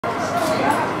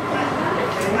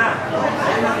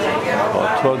for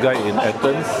a tour guide in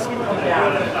Athens,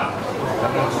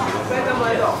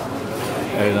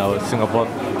 and our Singapore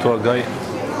tour guide.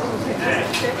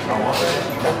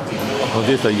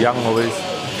 Notice the young always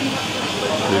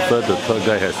refer to tour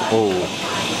guide as old,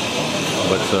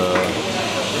 but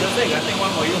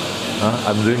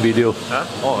I'm doing video. Huh?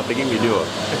 Oh, taking video.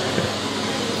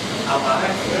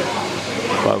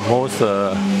 But most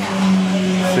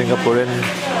Singaporean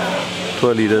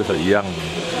tour leaders are young,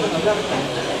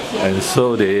 and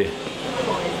so they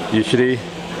usually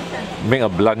make a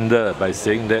blunder by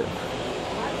saying that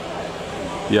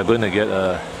you are going to get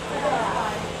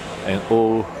an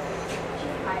old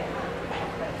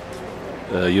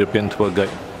European tour guide,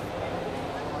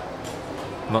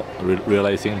 not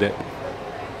realizing that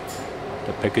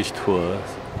the package tours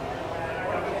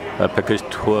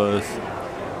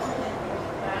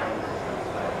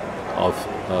of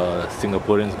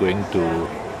Singaporeans going to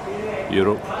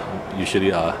Europe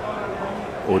usually are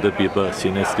older people,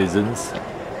 senior citizens,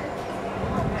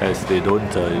 as they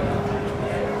don't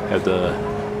have the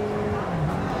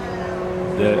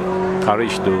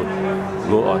courage to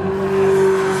go on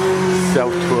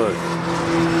self-tours.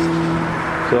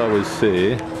 So I would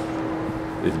say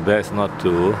it's best not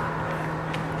to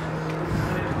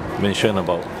mention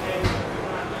about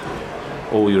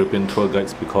old European tour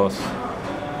guides, because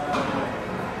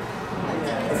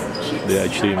they are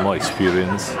actually more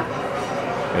experienced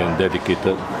and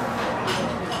dedicated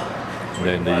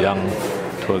than the young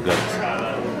tour guides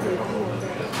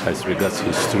as regards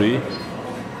history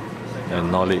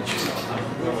and knowledge.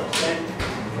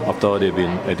 After all, they've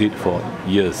been at it for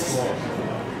years,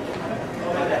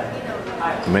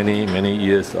 many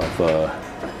years of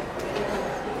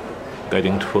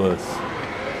guiding tours,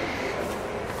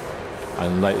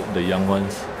 unlike the young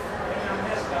ones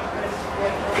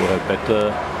who have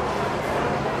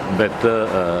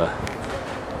better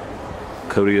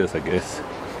careers, I guess.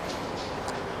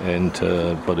 And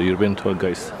for the European tour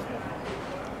guides,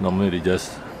 normally they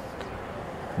just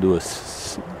do a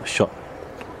short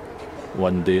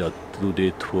 1 day or 2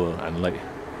 day tour, unlike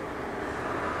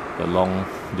the long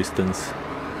distance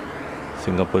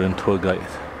Singaporean tour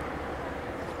guides.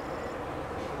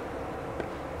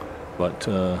 But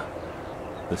the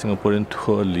Singaporean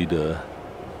tour leader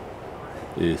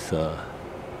is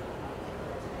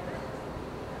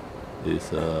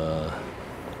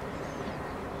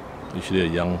usually a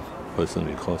young person,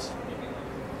 because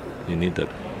you need the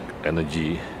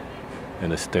energy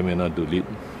and the stamina to lead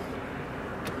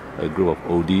a group of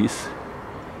oldies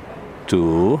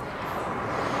to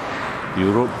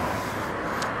Europe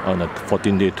on a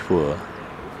 14-day tour.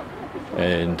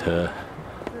 And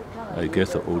I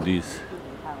guess the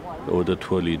older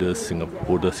tour leaders,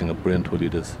 older Singaporean tour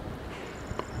leaders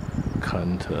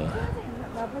can't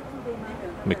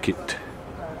make it.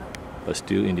 But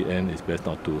still, in the end, it's best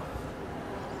not to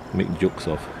make jokes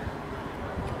of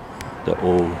the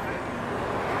old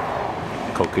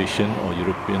Caucasian or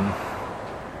European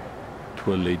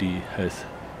tour lady, as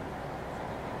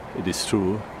it is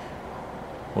true,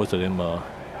 most of them are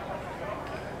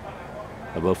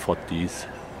above 40s,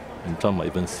 and some are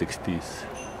even 60s.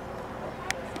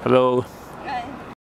 Hello.